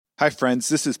Hi, friends.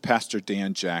 This is Pastor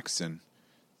Dan Jackson.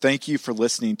 Thank you for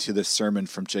listening to this sermon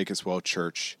from Jacob's Well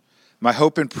Church. My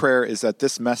hope and prayer is that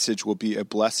this message will be a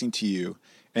blessing to you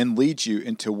and lead you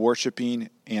into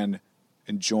worshiping and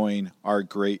enjoying our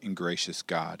great and gracious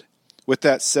God. With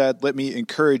that said, let me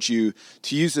encourage you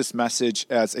to use this message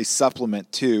as a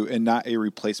supplement to and not a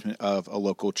replacement of a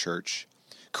local church.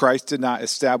 Christ did not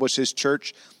establish his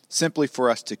church simply for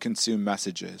us to consume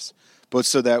messages, but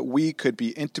so that we could be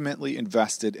intimately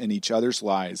invested in each other's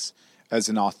lives as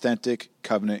an authentic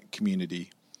covenant community.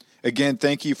 Again,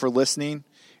 thank you for listening,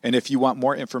 and if you want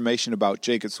more information about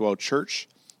Jacob's Well Church,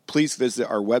 please visit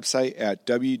our website at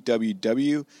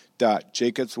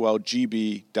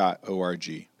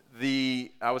www.jacobswellgb.org.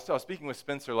 I was speaking with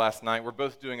Spencer last night. We're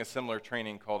both doing a similar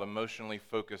training called emotionally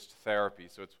focused therapy.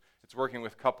 So it's working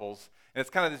with couples, and it's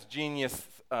kind of this genius.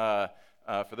 For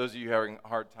those of you having a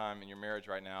hard time in your marriage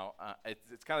right now,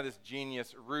 it's kind of this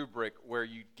genius rubric where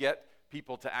you get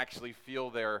people to actually feel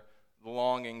their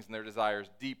longings and their desires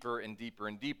deeper and deeper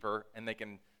and deeper, and they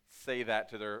can say that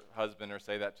to their husband or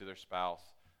say that to their spouse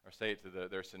or say it to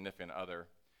their significant other,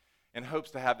 in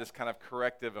hopes to have this kind of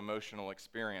corrective emotional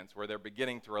experience where they're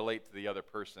beginning to relate to the other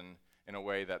person in a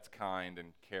way that's kind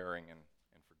and caring and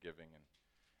forgiving.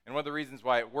 And one of the reasons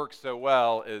why it works so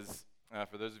well is,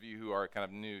 for those of you who are kind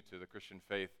of new to the Christian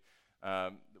faith,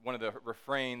 one of the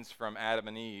refrains from Adam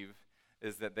and Eve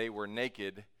is that they were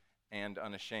naked and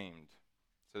unashamed.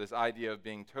 So this idea of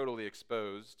being totally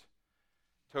exposed,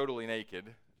 totally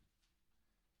naked,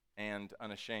 and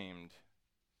unashamed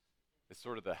is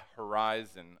sort of the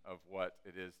horizon of what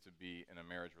it is to be in a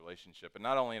marriage relationship. And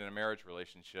not only in a marriage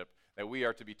relationship, that we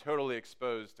are to be totally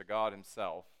exposed to God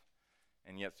himself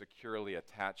and yet securely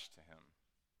attached to him.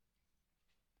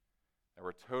 That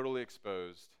we're totally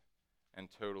exposed and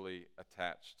totally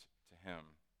attached to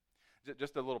him.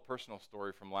 Just a little personal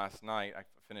story from last night. I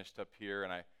finished up here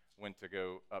and I went to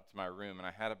go up to my room, and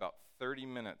I had about 30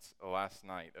 minutes last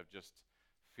night of just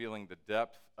feeling the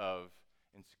depth of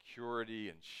insecurity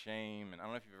and shame. And I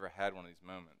don't know if you've ever had one of these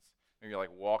moments. Maybe you're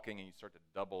like walking and you start to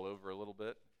double over a little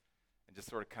bit. It just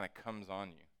sort of kind of comes on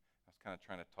you. I was kind of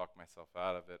trying to talk myself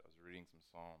out of it. I was reading some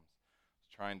Psalms. I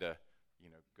was trying to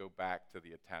go back to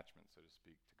the attachment, so to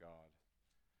speak, to God.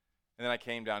 And then I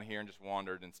came down here and just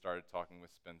wandered and started talking with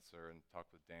Spencer and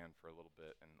talked with Dan for a little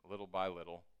bit. And little by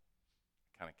little, I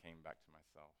kind of came back to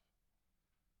myself.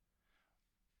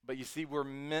 But you see, we're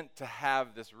meant to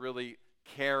have this really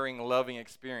caring, loving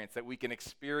experience, that we can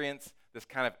experience this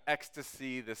kind of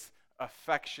ecstasy, this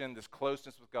affection, this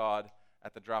closeness with God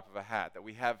at the drop of a hat, that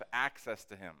we have access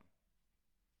to him.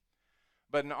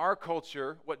 But in our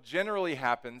culture, what generally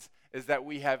happens is that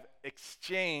we have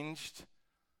exchanged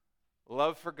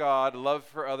love for God, love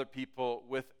for other people,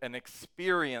 with an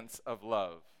experience of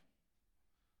love,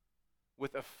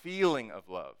 with a feeling of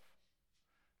love,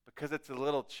 because it's a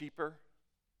little cheaper,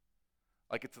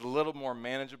 like it's a little more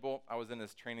manageable. I was in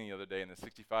this training the other day, and this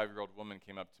 65-year-old woman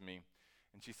came up to me,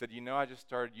 and she said, I just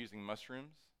started using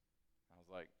mushrooms. I was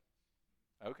like,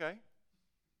 okay.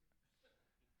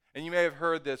 And you may have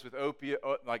heard this with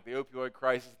like the opioid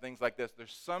crisis, things like this.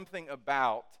 There's something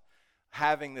about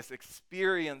having this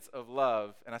experience of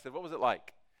love. And I said, what was it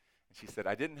like? And she said,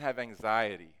 I didn't have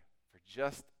anxiety for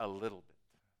just a little bit.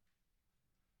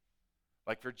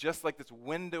 Like for just like this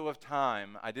window of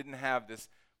time, I didn't have this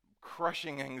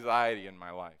crushing anxiety in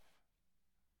my life.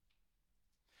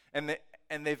 And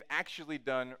they've actually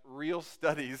done real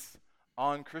studies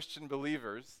on Christian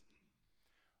believers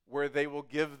where they will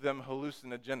give them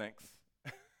hallucinogenics.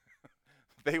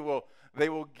 They will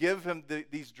give him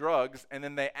these drugs, and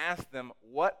then they ask them,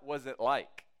 what was it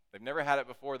like? They've never had it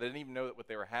before. They didn't even know what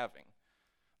they were having.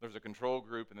 There's a control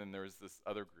group, and then there's this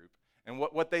other group. And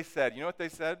what they said, what they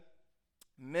said?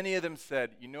 Many of them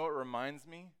said, what it reminds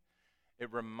me?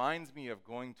 It reminds me of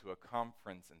going to a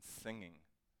conference and singing.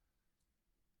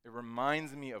 It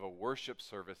reminds me of a worship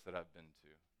service that I've been to.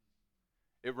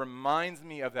 It reminds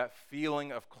me of that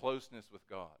feeling of closeness with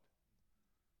God.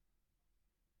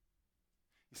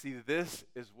 You see, this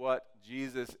is what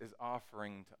Jesus is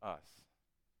offering to us.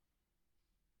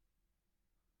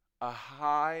 A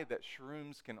high that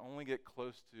shrooms can only get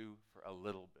close to for a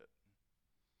little bit.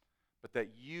 But that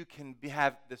you can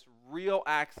have this real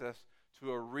access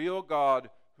to a real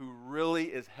God who really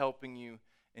is helping you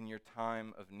in your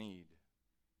time of need.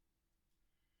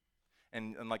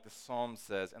 And like the Psalm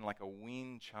says, and like a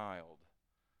weaned child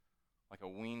at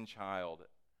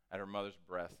her mother's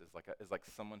breast is like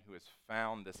someone who has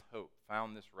found this hope,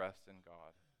 found this rest in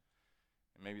God.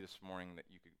 And maybe this morning that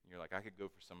you're like, I could go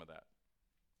for some of that.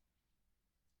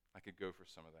 I could go for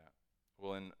some of that.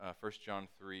 Well, in 1 John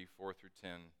 3, 4 through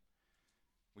 10,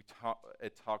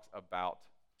 It talks about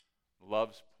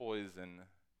love's poison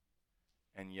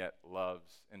and yet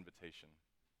love's invitation.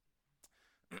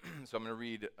 So I'm going to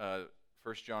read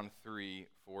 1 John 3,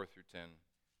 4 through 10.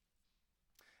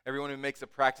 Everyone who makes a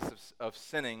practice of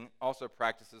sinning also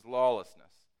practices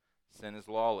lawlessness. Sin is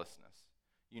lawlessness.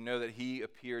 You know that he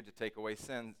appeared to take away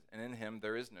sins, and in him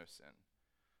there is no sin.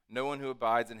 No one who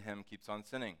abides in him keeps on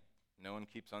sinning. No one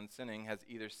keeps on sinning has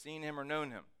either seen him or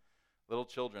known him. Little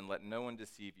children, let no one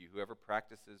deceive you. Whoever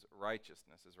practices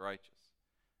righteousness is righteous,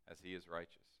 as he is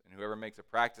righteous. And whoever makes a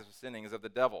practice of sinning is of the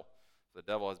devil. For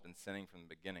the devil has been sinning from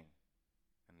the beginning.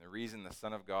 And the reason the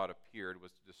Son of God appeared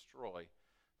was to destroy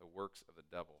the works of the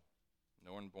devil.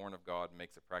 No one born of God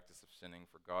makes a practice of sinning,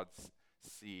 for God's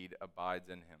seed abides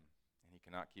in him, and he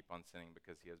cannot keep on sinning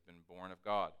because he has been born of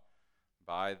God.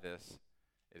 By this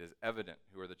it is evident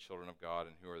who are the children of God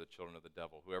and who are the children of the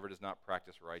devil. Whoever does not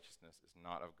practice righteousness is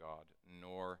not of God,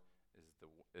 nor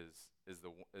is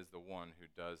the one who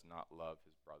does not love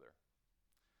his brother.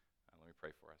 Let me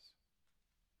pray for us.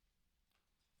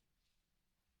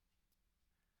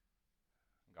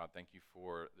 God, thank you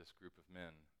for this group of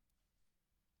men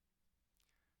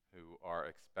who are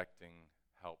expecting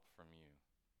help from you.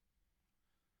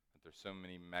 That there's so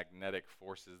many magnetic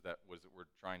forces that we're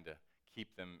trying to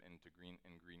keep them in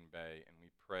Green Bay, and we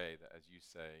pray that, as you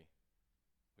say,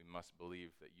 we must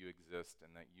believe that you exist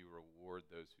and that you reward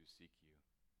those who seek you.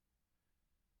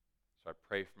 So I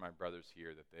pray for my brothers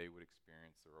here that they would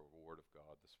experience the reward of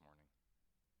God this morning.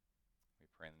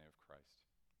 We pray in the name of Christ.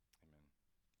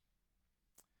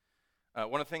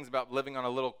 Amen. One of the things about living on a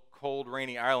little cold,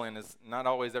 rainy island is not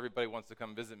always everybody wants to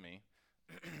come visit me.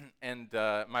 And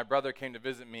my brother came to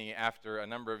visit me after a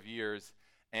number of years.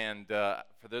 And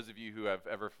for those of you who have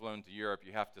ever flown to Europe,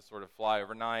 you have to sort of fly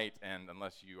overnight, and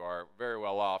unless you are very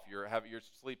well off, you're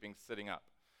sleeping sitting up.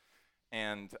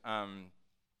 And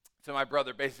so my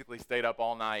brother basically stayed up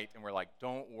all night, and we're like,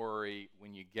 don't worry,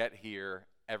 when you get here,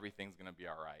 everything's going to be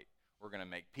all right. We're going to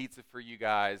make pizza for you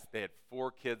guys. They had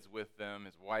 4 kids with them.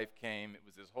 His wife came. It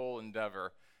was his whole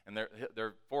endeavor, and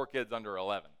they're 4 kids under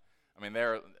 11. I mean,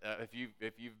 if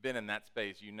you've been in that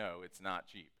space, you know it's not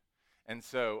cheap. And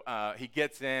so he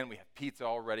gets in, we have pizza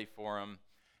all ready for him,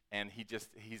 and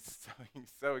he's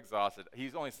so exhausted.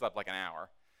 He's only slept like an hour.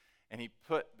 And he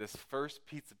put this first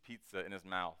pizza in his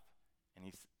mouth. And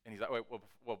he's like,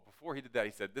 well, before he did that,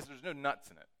 he said, there's no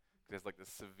nuts in it, because he has like this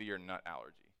severe nut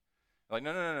allergy. I'm like,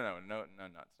 no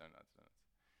nuts.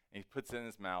 And he puts it in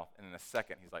his mouth, and in a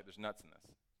second, he's like, there's nuts in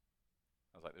this.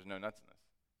 I was like, there's no nuts in this.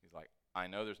 He's like, I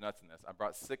know there's nuts in this. I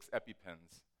brought 6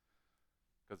 EpiPens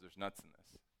because there's nuts in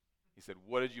this. He said,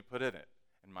 what did you put in it?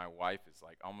 And my wife is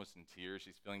like almost in tears.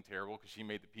 She's feeling terrible because she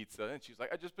made the pizza. And she's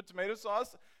like, I just put tomato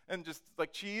sauce and just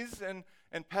like cheese and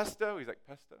pesto. He's like,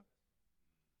 pesto?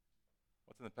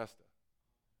 What's in the pesto?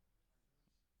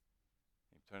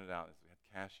 He turned it out. It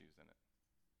had cashews in it.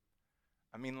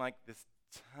 I mean, like this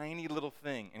tiny little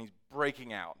thing. And he's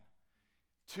breaking out.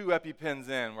 2 EpiPens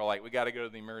in. We're like, we got to go to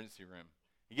the emergency room.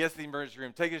 He gets to the emergency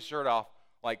room, takes his shirt off,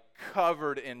 like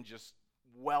covered in just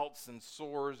welts and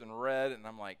sores and red, and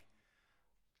I'm like,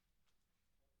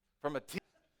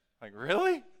 like,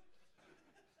 really?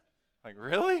 Like,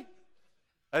 really?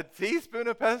 A teaspoon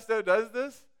of pesto does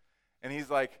this? And he's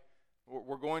like,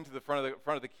 we're going to the front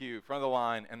of the queue, front of the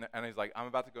line, and he's like, I'm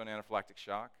about to go into anaphylactic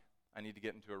shock. I need to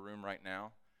get into a room right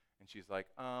now. And she's like,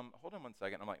 hold on one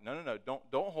second. I'm like, no,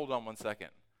 don't hold on one second.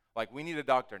 Like, we need a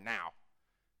doctor now.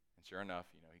 And sure enough,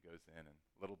 he goes in, and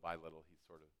little by little, he's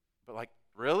sort of, but like,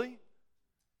 really?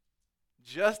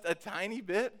 Just a tiny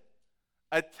bit?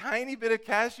 A tiny bit of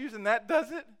cashews, and that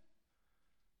does it?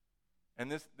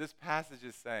 And this passage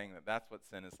is saying that that's what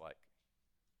sin is like.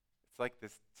 It's like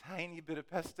this tiny bit of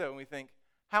pesto, and we think,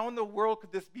 how in the world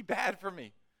could this be bad for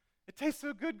me? It tastes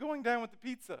so good going down with the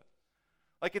pizza.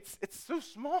 Like, it's so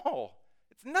small.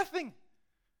 It's nothing.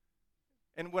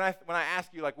 And when I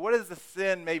ask you, like, what is the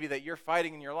sin maybe that you're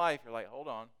fighting in your life? You're like, hold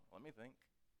on, let me think.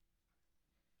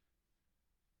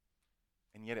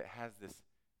 And yet it has this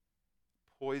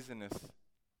poisonous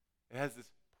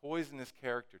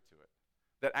character to it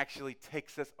that actually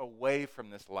takes us away from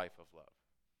this life of love.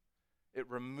 It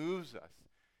removes us.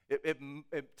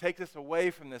 It takes us away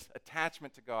from this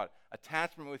attachment to God,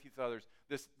 attachment with each other,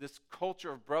 this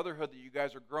culture of brotherhood that you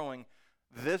guys are growing.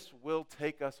 This will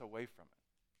take us away from it.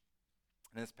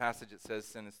 In this passage it says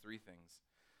sin is 3 things.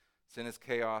 Sin is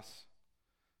chaos,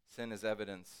 sin is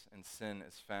evidence, and sin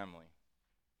is family.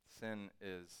 Sin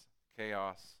is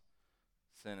chaos,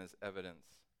 sin is evidence,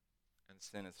 and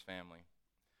sin is family.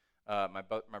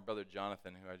 my brother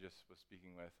Jonathan, who I just was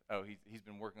speaking with, he's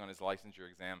been working on his licensure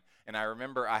exam, and I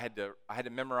remember I had to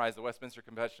memorize the Westminster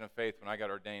Confession of Faith when I got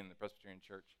ordained in the Presbyterian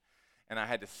Church, and I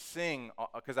had to sing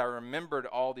because I remembered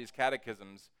all these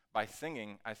catechisms by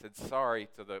singing. I said sorry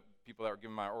to the people that were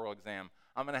giving my oral exam.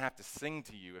 I'm going to have to sing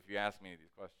to you if you ask me any of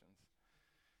these questions,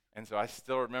 and so I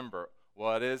still remember.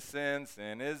 What is sin?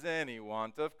 Sin is any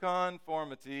want of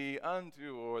conformity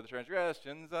unto or the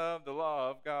transgressions of the law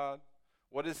of God.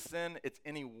 What is sin? It's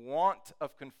any want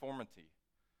of conformity.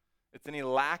 It's any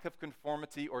lack of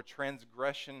conformity or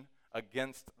transgression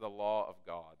against the law of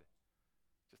God.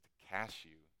 Just a cashew,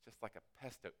 just like a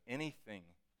pesto, anything.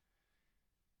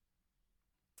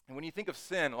 And when you think of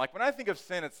sin, like when I think of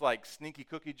sin, it's like sneaky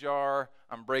cookie jar,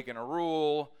 I'm breaking a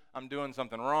rule, I'm doing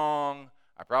something wrong,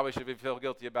 I probably should feel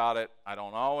guilty about it, I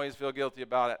don't always feel guilty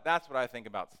about it. That's what I think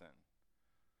about sin.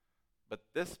 But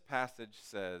this passage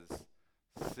says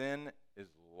sin is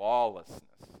lawlessness.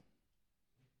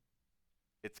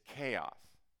 It's chaos.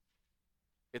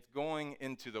 It's going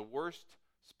into the worst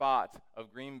spot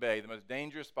of Green Bay, the most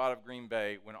dangerous spot of Green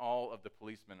Bay, when all of the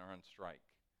policemen are on strike.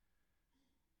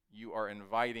 You are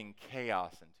inviting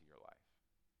chaos into your life.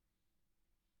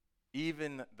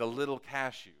 Even the little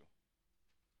cashew.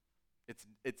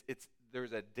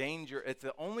 There's a danger. It's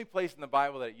the only place in the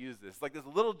Bible that it uses this. It's like this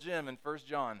little gem in 1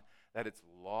 John that it's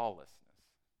lawlessness.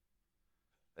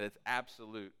 That it's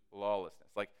absolute lawlessness.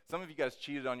 Like some of you guys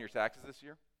cheated on your taxes this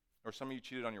year, or some of you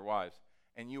cheated on your wives,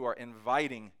 and you are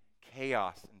inviting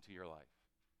chaos into your life.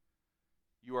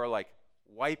 You are like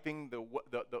wiping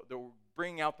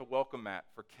bringing out the welcome mat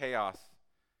for chaos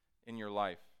in your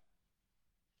life.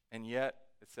 And yet,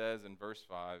 it says in verse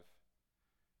 5,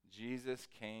 Jesus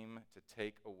came to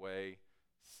take away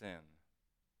sin.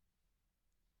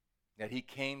 That he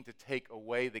came to take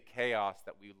away the chaos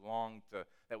that we long to,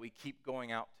 that we keep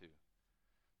going out to.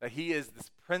 That he is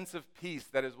this Prince of Peace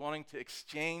that is wanting to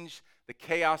exchange the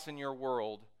chaos in your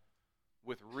world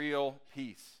with real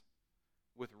peace,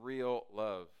 with real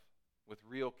love, with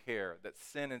real care. That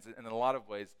sin is, in a lot of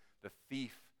ways, the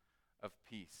thief of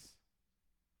peace.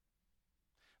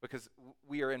 Because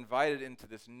we are invited into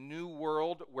this new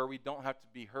world where we don't have to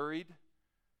be hurried.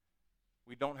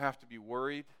 We don't have to be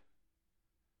worried.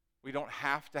 We don't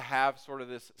have to have sort of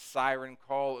this siren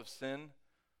call of sin,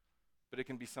 but it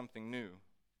can be something new,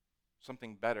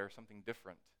 something better, something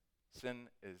different. Sin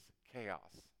is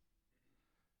chaos.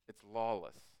 It's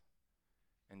lawless.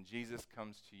 And Jesus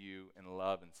comes to you in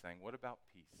love and saying, what about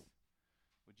peace?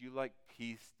 Would you like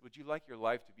peace? Would you like your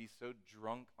life to be so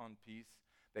drunk on peace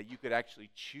that you could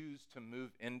actually choose to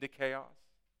move into chaos?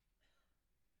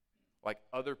 Like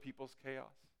other people's chaos?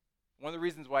 One of the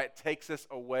reasons why it takes us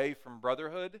away from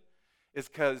brotherhood is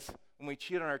because when we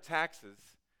cheat on our taxes,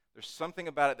 there's something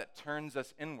about it that turns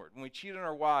us inward. When we cheat on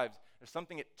our wives, there's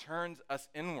something that turns us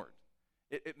inward.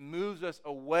 It moves us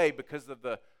away because of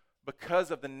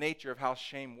the nature of how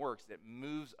shame works. It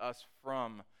moves us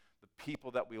from the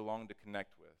people that we long to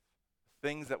connect with,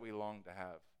 things that we long to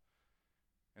have.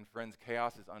 And friends,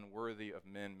 chaos is unworthy of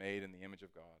men made in the image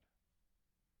of God.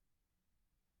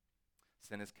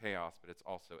 Sin is chaos, but it's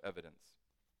also evidence.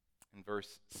 In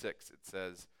verse 6, it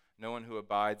says, no one who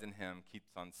abides in him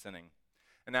keeps on sinning.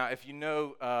 And now, if you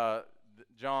know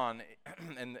John,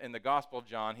 in the Gospel of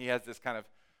John, he has this kind of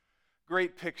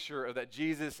great picture of that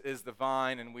Jesus is the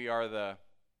vine and we are the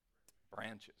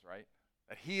branches, right?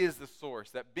 That he is the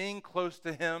source, that being close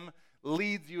to him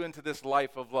leads you into this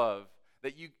life of love.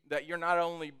 That you're not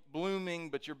only blooming,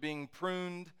 but you're being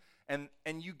pruned, and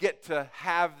you get to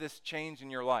have this change in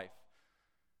your life.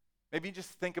 Maybe just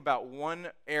think about one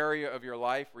area of your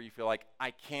life where you feel like,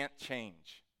 I can't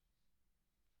change.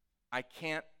 I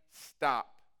can't stop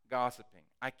gossiping.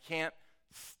 I can't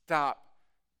stop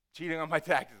cheating on my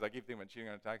taxes. I keep thinking about cheating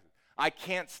on taxes. I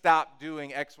can't stop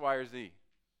doing X, Y, or Z.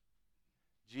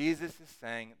 Jesus is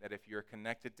saying that if you're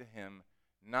connected to him,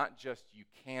 not just you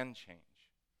can change,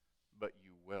 but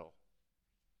you will.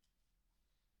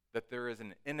 That there is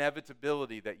an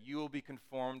inevitability that you will be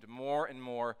conformed more and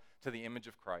more to the image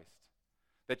of Christ.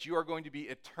 That you are going to be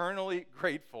eternally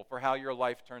grateful for how your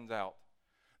life turns out.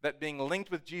 That being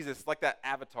linked with Jesus, like that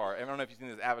Avatar. I don't know if you've seen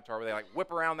this Avatar where they like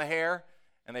whip around the hair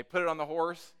and they put it on the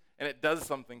horse and it does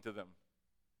something to them.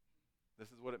 This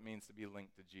is what it means to be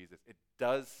linked to Jesus. It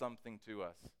does something to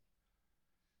us.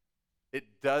 It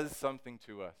does something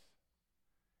to us.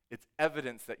 It's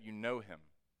evidence that you know him.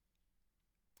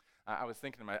 I was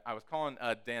calling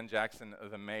Dan Jackson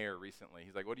the mayor recently.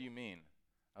 He's like, what do you mean?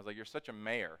 I was like, you're such a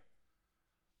mayor.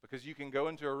 Because you can go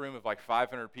into a room of like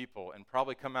 500 people and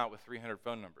probably come out with 300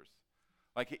 phone numbers.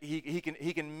 Like he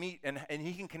can meet and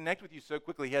he can connect with you so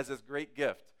quickly. He has this great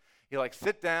gift. He like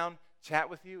sit down, chat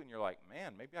with you, and you're like,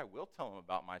 man, maybe I will tell him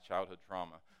about my childhood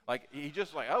trauma. Like he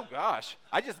just like, oh gosh,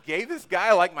 I just gave this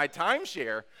guy like my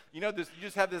timeshare. You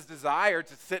just have this desire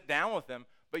to sit down with him,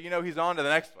 but he's on to the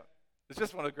next one. It's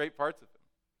just one of the great parts of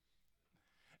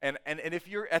him. And if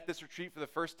you're at this retreat for the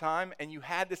first time and you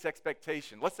had this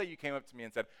expectation, let's say you came up to me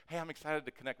and said, hey, I'm excited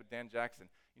to connect with Dan Jackson.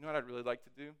 You know what I'd really like to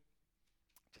do?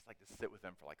 Just like to sit with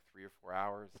him for like 3 or 4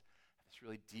 hours, have this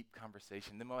really deep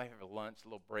conversation. Then we'll have a lunch, a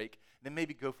little break, and then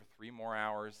maybe go for 3 more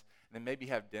hours, and then maybe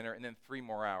have dinner, and then 3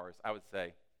 more hours. I would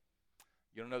say,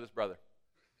 you don't know this brother.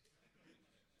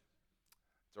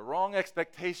 It's a wrong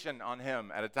expectation on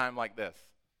him at a time like this.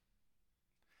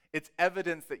 It's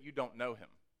evidence that you don't know him.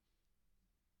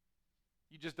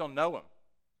 You just don't know him.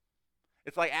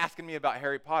 It's like asking me about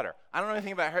Harry Potter. I don't know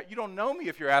anything about Harry. You don't know me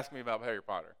if you're asking me about Harry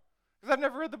Potter, because I've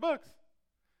never read the books.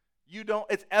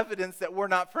 It's evidence that we're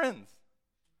not friends.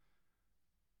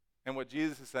 And what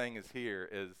Jesus is saying is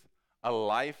a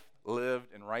life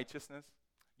lived in righteousness,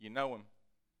 you know him.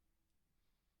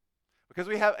 Because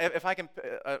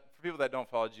for people that don't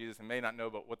follow Jesus and may not know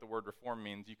about what the word reform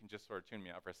means, you can just sort of tune me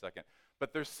out for a second.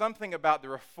 But there's something about the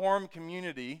reform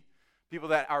community, people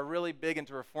that are really big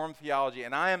into reform theology,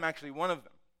 and I am actually one of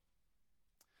them,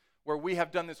 where we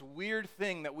have done this weird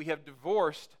thing that we have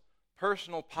divorced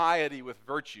personal piety with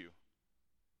virtue,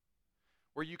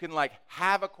 where you can like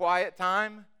have a quiet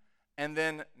time and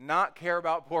then not care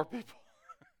about poor people.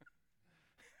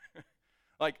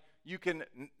 Like you can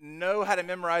know how to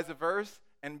memorize a verse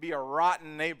and be a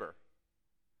rotten neighbor.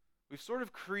 We've sort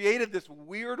of created this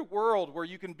weird world where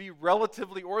you can be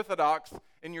relatively orthodox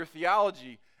in your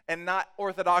theology and not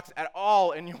orthodox at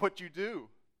all in what you do.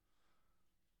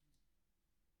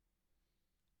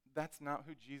 That's not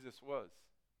who Jesus was.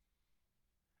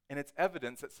 And it's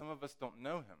evidence that some of us don't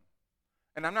know him.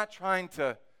 And I'm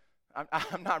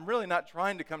really not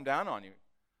trying to come down on you.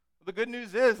 The good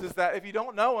news is that if you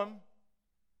don't know him,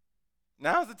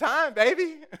 now's the time,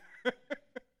 baby.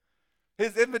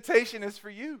 His invitation is for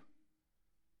you.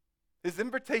 His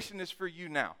invitation is for you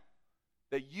now.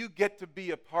 That you get to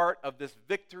be a part of this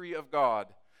victory of God.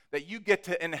 That you get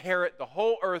to inherit the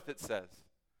whole earth, it says.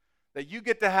 That you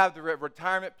get to have the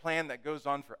retirement plan that goes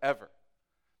on forever.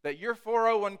 That your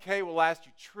 401k will last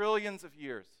you trillions of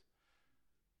years.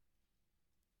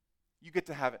 You get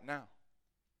to have it now.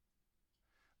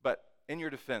 But in your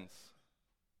defense,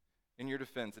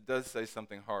 it does say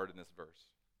something hard in this verse.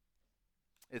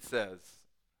 It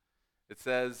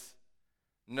says,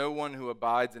 no one who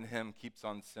abides in him keeps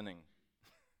on sinning.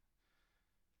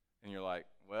 And you're like,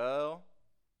 well,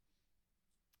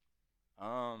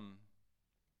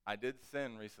 I did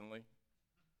sin recently.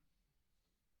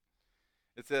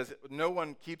 It says, no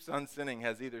one keeps on sinning,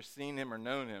 has either seen him or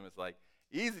known him. It's like,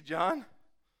 easy, John.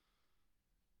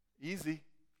 Easy.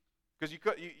 Because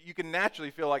you can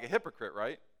naturally feel like a hypocrite,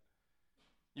 right?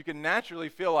 You can naturally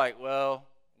feel like, well,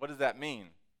 what does that mean?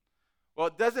 Well,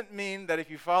 it doesn't mean that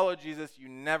if you follow Jesus, you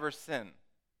never sin.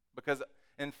 Because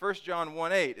in 1 John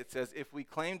 1:8, it says, if we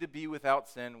claim to be without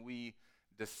sin, we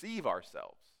deceive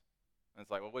ourselves. And it's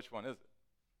like, well, which one is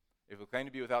it? If we claim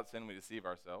to be without sin, we deceive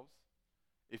ourselves.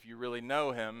 If you really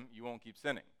know him, you won't keep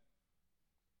sinning.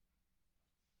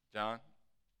 John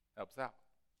helps out.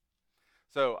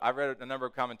 So I read a number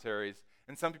of commentaries,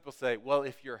 and some people say, well,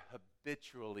 if you're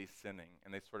habitually sinning,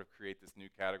 and they sort of create this new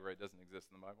category that doesn't exist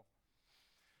in the Bible.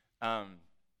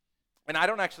 And I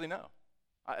don't actually know.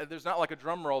 There's not like a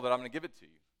drum roll that I'm going to give it to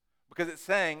you. Because it's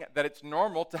saying that it's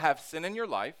normal to have sin in your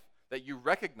life that you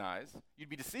recognize. You'd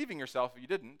be deceiving yourself if you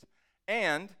didn't.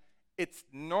 And it's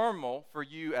normal for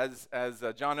you, as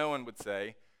John Owen would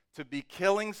say, to be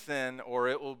killing sin or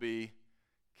it will be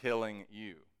killing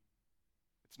you.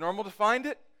 It's normal to find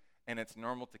it, and it's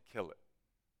normal to kill it.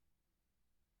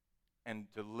 And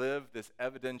to live this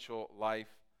evidential life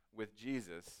with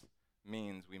Jesus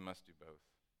means we must do both.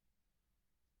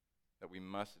 That we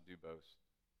must do both.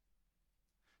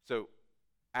 So,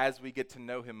 as we get to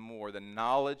know him more, the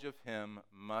knowledge of him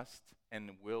must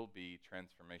and will be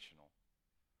transformational.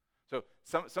 So,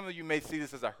 some of you may see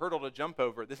this as a hurdle to jump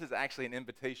over. This is actually an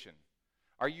invitation.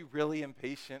 Are you really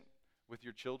impatient with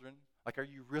your children? Like, are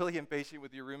you really impatient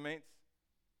with your roommates?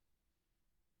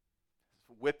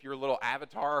 Whip your little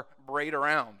avatar braid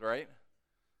around, right?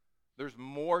 There's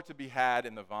more to be had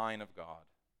in the vine of God.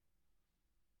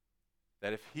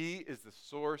 That if he is the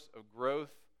source of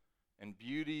growth and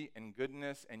beauty and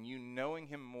goodness, and you knowing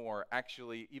him more,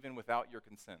 actually, even without your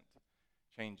consent,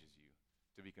 changes you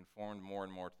to be conformed more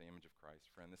and more to the image of Christ.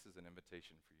 Friend, this is an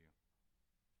invitation for you.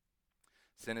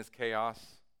 Sin is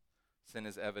chaos. Sin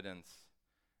is evidence.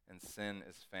 And sin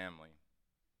is family.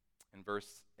 In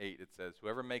verse 8, it says,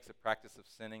 "Whoever makes a practice of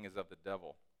sinning is of the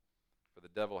devil, for the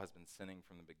devil has been sinning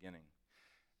from the beginning."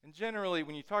 And generally,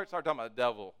 when you start talking about the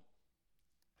devil,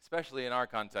 especially in our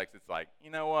context, it's like, you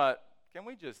know what? Can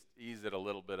we just ease it a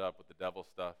little bit up with the devil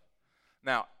stuff?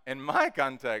 Now, in my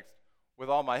context, with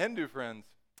all my Hindu friends,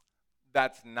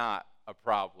 that's not a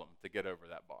problem to get over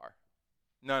that bar.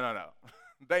 No.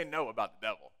 They know about the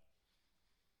devil.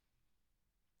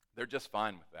 They're just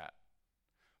fine with that.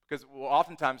 Because we'll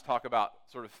oftentimes talk about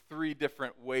sort of three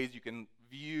different ways you can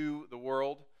view the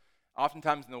world.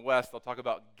 Oftentimes in the West, they'll talk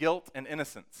about guilt and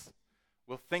innocence.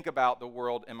 We'll think about the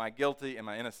world, am I guilty, am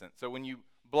I innocent? So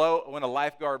when a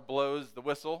lifeguard blows the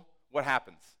whistle, what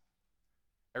happens?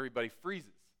 Everybody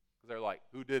freezes because they're like,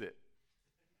 who did it?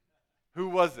 Who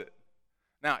was it?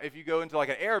 Now, if you go into like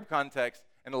an Arab context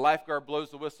and the lifeguard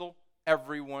blows the whistle,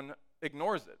 everyone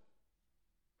ignores it.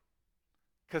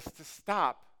 Because to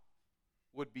stop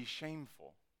would be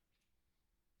shameful.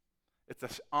 It's an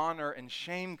honor and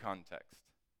shame context.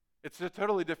 It's a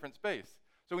totally different space.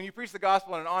 So when you preach the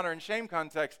gospel in an honor and shame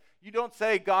context, you don't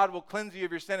say God will cleanse you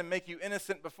of your sin and make you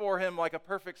innocent before him like a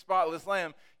perfect, spotless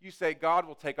lamb. You say God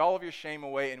will take all of your shame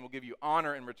away and will give you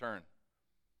honor in return.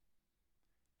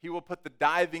 He will put the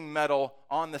diving medal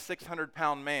on the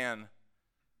 600-pound man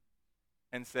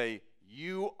and say,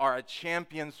 you are a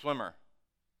champion swimmer.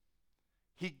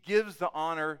 He gives the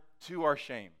honor to our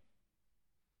shame.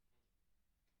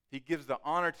 He gives the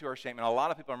honor to our shame. And a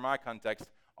lot of people in my context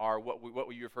are what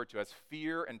we refer to as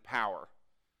fear and power.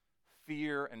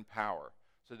 Fear and power.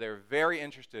 So they're very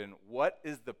interested in what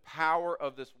is the power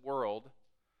of this world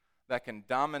that can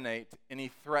dominate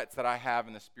any threats that I have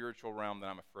in the spiritual realm that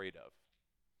I'm afraid of.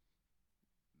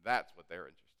 That's what they're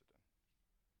interested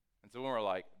in. And so when we're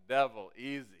like, devil,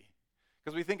 easy.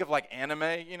 Because we think of like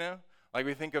anime, you know? Like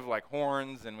we think of like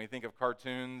horns and we think of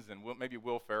cartoons and maybe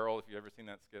Will Ferrell, if you've ever seen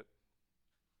that skit.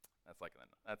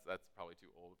 That's probably too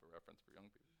old of a reference for young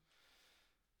people.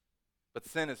 But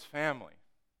sin is family.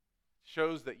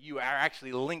 Shows that you are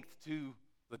actually linked to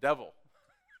the devil.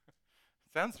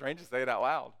 It sounds strange to say it out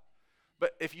loud.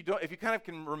 But if you kind of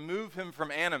can remove him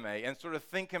from anime and sort of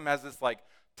think him as this like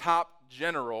top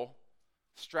general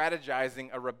strategizing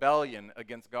a rebellion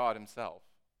against God himself.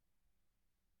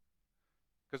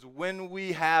 Because when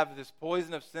we have this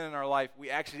poison of sin in our life, we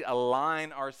actually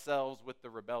align ourselves with the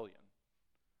rebellion.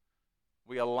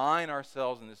 We align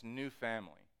ourselves in this new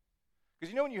family.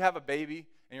 Because you know when you have a baby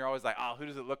and you're always like, oh, who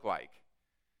does it look like?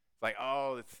 It's like,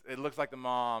 oh, it looks like the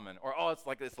mom, or oh,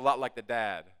 it's a lot like the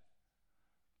dad.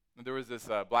 And there was this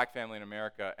black family in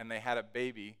America, and they had a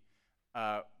baby,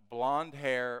 blonde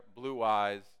hair, blue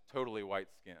eyes, totally white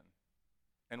skin.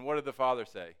 And what did the father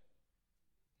say?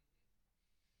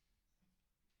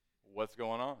 What's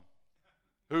going on?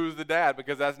 Who's the dad?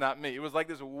 Because that's not me. It was like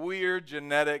this weird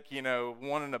genetic,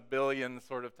 1 in a billion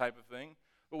sort of type of thing.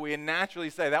 But we naturally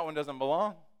say, that one doesn't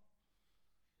belong.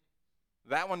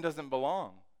 That one doesn't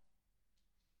belong.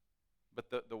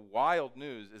 But the wild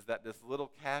news is that this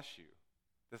little cashew,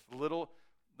 this little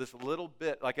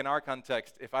bit, like in our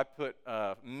context, if I put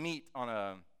meat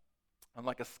on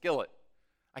like a skillet,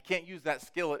 I can't use that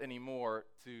skillet anymore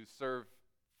to serve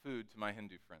food to my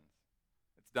Hindu friends.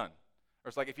 It's done. Or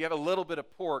it's like if you have a little bit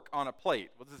of pork on a plate.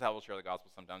 Well, this is how we'll share the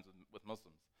gospel sometimes with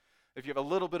Muslims. If you have a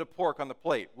little bit of pork on the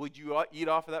plate, would you eat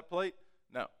off of that plate?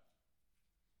 No.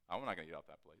 I'm not going to eat off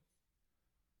that plate.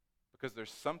 Because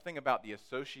there's something about the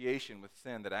association with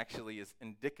sin that actually is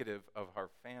indicative of our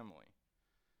family.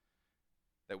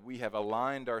 That we have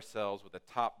aligned ourselves with a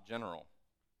top general.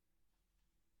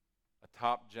 A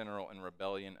top general in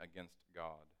rebellion against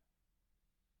God.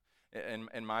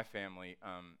 In my family,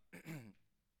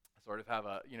 sort of have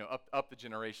up the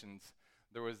generations.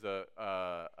 There was a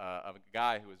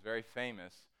guy who was very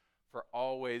famous for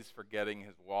always forgetting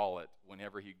his wallet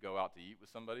whenever he'd go out to eat with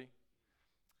somebody.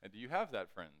 And do you have that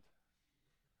friend?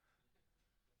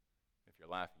 If you're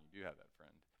laughing, you do have that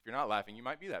friend. If you're not laughing, you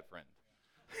might be that friend.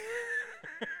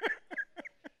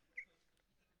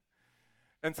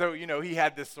 And so, he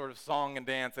had this sort of song and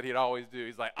dance that he'd always do.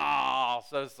 He's like, oh,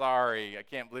 so sorry. I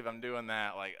can't believe I'm doing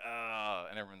that. Like, oh.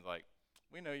 And everyone's like,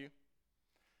 we know you.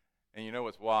 And you know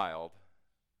what's wild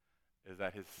is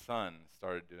that his son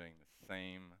started doing the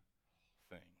same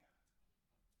thing.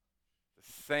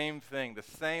 The same thing, the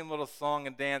same little song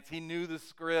and dance. He knew the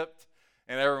script,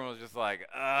 and everyone was just like,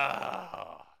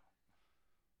 ah,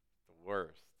 the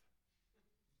worst.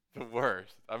 The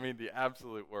worst. I mean, the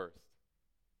absolute worst.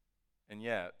 And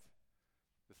yet,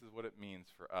 this is what it means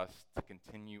for us to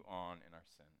continue on in our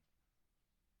sin.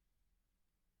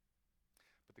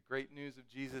 But the great news of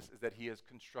Jesus is that he has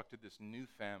constructed this new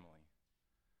family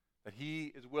that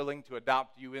he is willing to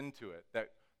adopt you into it,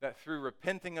 that through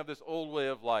repenting of this old way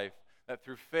of life, that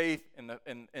through faith in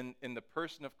the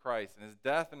person of Christ and his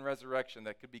death and resurrection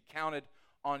that could be counted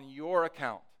on your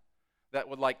account, that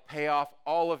would like pay off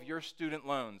all of your student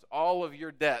loans, all of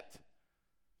your debt,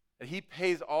 that he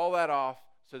pays all that off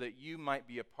so that you might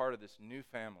be a part of this new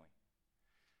family.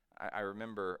 I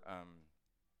remember I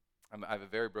have a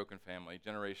very broken family,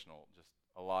 generational, just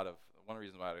a lot of, one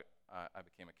reason why I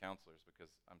became a counselor is because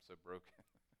I'm so broken.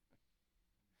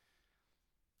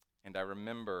 And I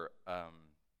remember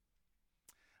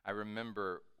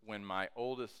when my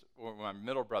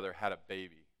middle brother had a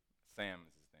baby. Sam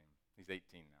is his name. He's 18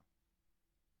 now.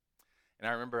 And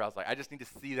I remember I was like, I just need to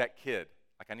see that kid.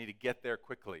 Like, I need to get there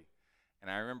quickly. And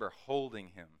I remember holding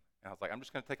him. And I was like, I'm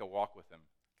just going to take a walk with him.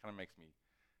 It kind of makes me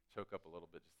choke up a little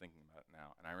bit just thinking about it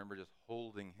now. And I remember just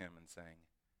holding him and saying,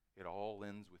 it all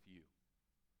ends with you.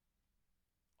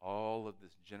 All of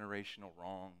this generational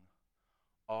wrong,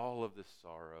 all of this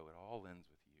sorrow, it all ends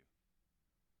with you.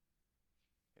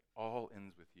 It all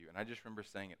ends with you. And I just remember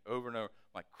saying it over and over,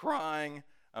 like crying.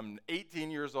 I'm 18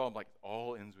 years old. I'm like, it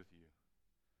all ends with you.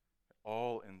 It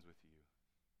all ends with you.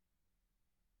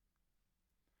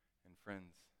 And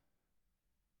friends,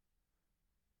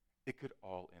 it could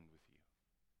all end with you.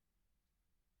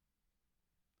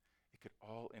 It could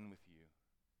all end with you.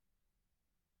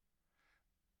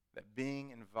 That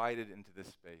being invited into this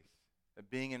space, that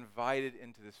being invited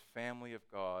into this family of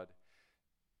God,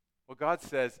 what God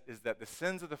says is that the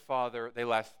sins of the father, they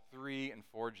last 3 and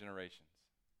 4 generations.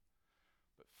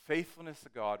 But faithfulness to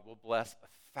God will bless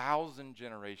 1,000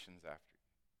 generations after you.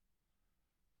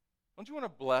 Don't you want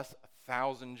to bless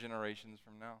 1,000 generations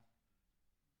from now?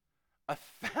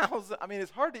 1,000, I mean,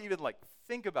 it's hard to even like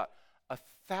think about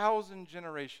 1,000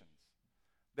 generations.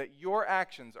 That your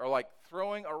actions are like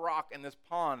throwing a rock in this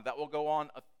pond that will go on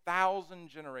 1,000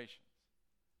 generations.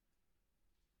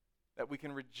 That we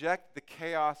can reject the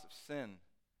chaos of sin.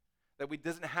 That we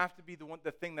doesn't have to be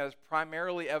the thing that is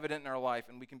primarily evident in our life,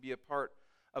 and we can be a part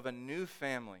of a new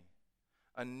family,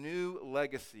 a new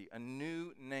legacy, a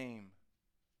new name,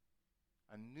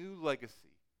 a new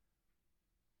legacy,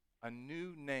 a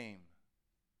new name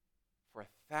for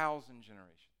 1,000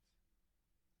 generations.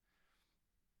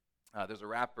 There's a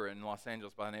rapper in Los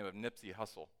Angeles by the name of Nipsey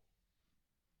Hussle.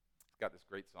 He's got this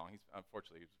great song.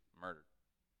 Unfortunately, he was murdered.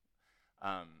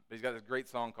 But he's got this great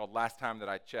song called Last Time That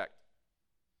I Checked.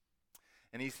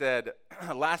 And he said,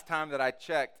 last time that I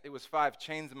checked, it was 5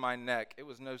 chains in my neck. It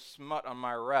was no smut on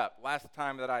my rep. Last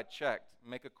time that I checked,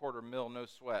 make $250,000, no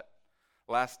sweat.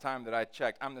 Last time that I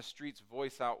checked, I'm the street's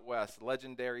voice out west.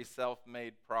 Legendary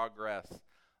self-made progress.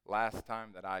 Last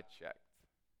time that I checked.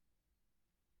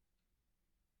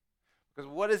 Because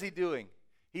what is he doing?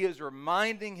 He is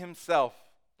reminding himself,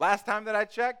 last time that I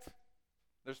checked,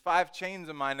 there's 5 chains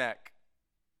in my neck.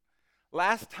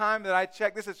 Last time that I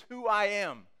checked, this is who I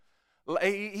am.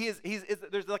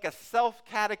 There's like a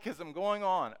self-catechism going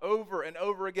on over and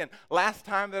over again. Last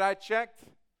time that I checked,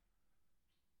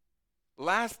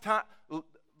 last time,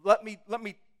 let me,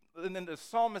 and then the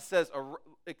psalmist says,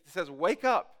 wake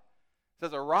up. It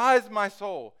says, arise my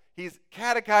soul. He's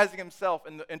catechizing himself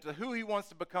into who he wants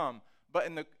to become. But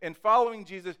in following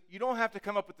Jesus, you don't have to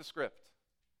come up with the script.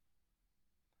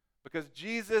 Because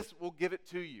Jesus will give it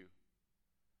to you.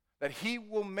 That he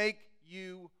will make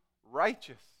you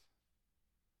righteous.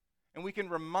 And we can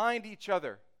remind each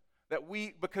other that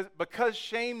because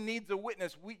shame needs a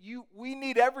witness, we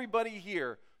need everybody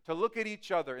here to look at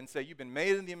each other and say, you've been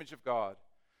made in the image of God.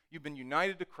 You've been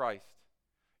united to Christ.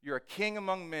 You're a king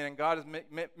among men, and God has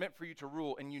meant for you to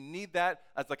rule. And you need that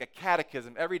as like a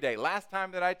catechism every day. Last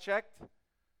time that I checked,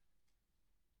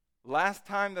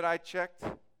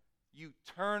 you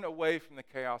turn away from the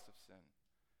chaos of sin.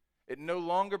 It no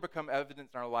longer becomes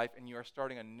evidence in our life, and you are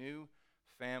starting a new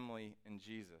family in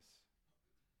Jesus.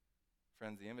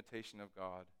 Friends, the invitation of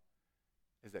God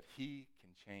is that he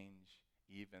can change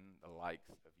even the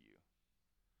likes of you,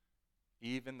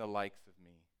 even the likes of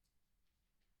me.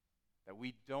 That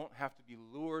we don't have to be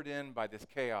lured in by this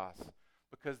chaos,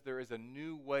 because there is a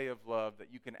new way of love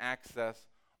that you can access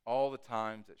all the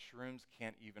times that shrooms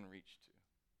can't even reach to.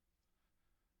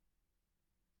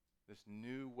 This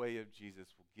new way of Jesus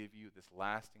will give you this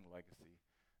lasting legacy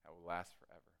that will last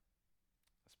forever.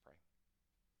 Let's pray.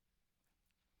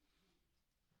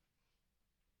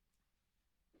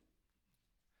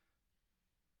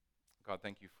 God,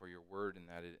 thank you for your word and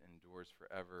that it endures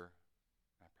forever.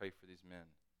 I pray for these men.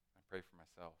 I pray for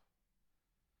myself.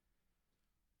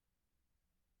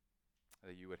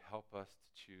 That you would help us to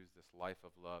choose this life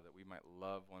of love, that we might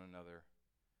love one another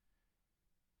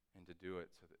and to do it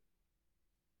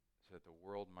so so that the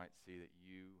world might see that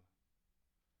you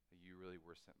really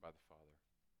were sent by the Father.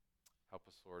 Help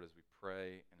us, Lord, as we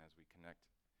pray and as we connect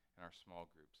in our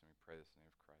small groups, and we pray this in the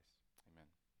name of Christ.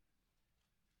 Amen.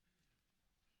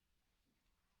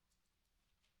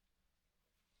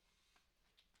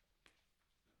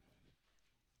 Amen.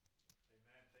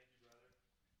 Thank you, brother.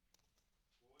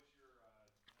 What was your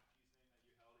nephew's name that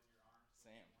you held in your arms?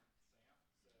 Sam.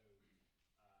 Sam.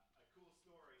 So, a cool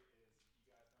story is, you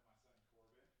guys know my son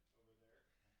Corbin over there.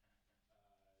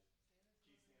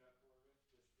 Can you stand up, Corbin?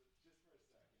 Just for a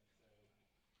second. So,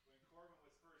 when Corbin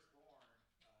was first born,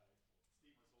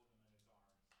 Steve was holding him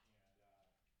in his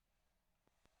arms,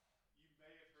 and you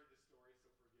may have heard the story,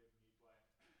 so forgive me, but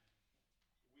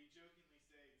we jokingly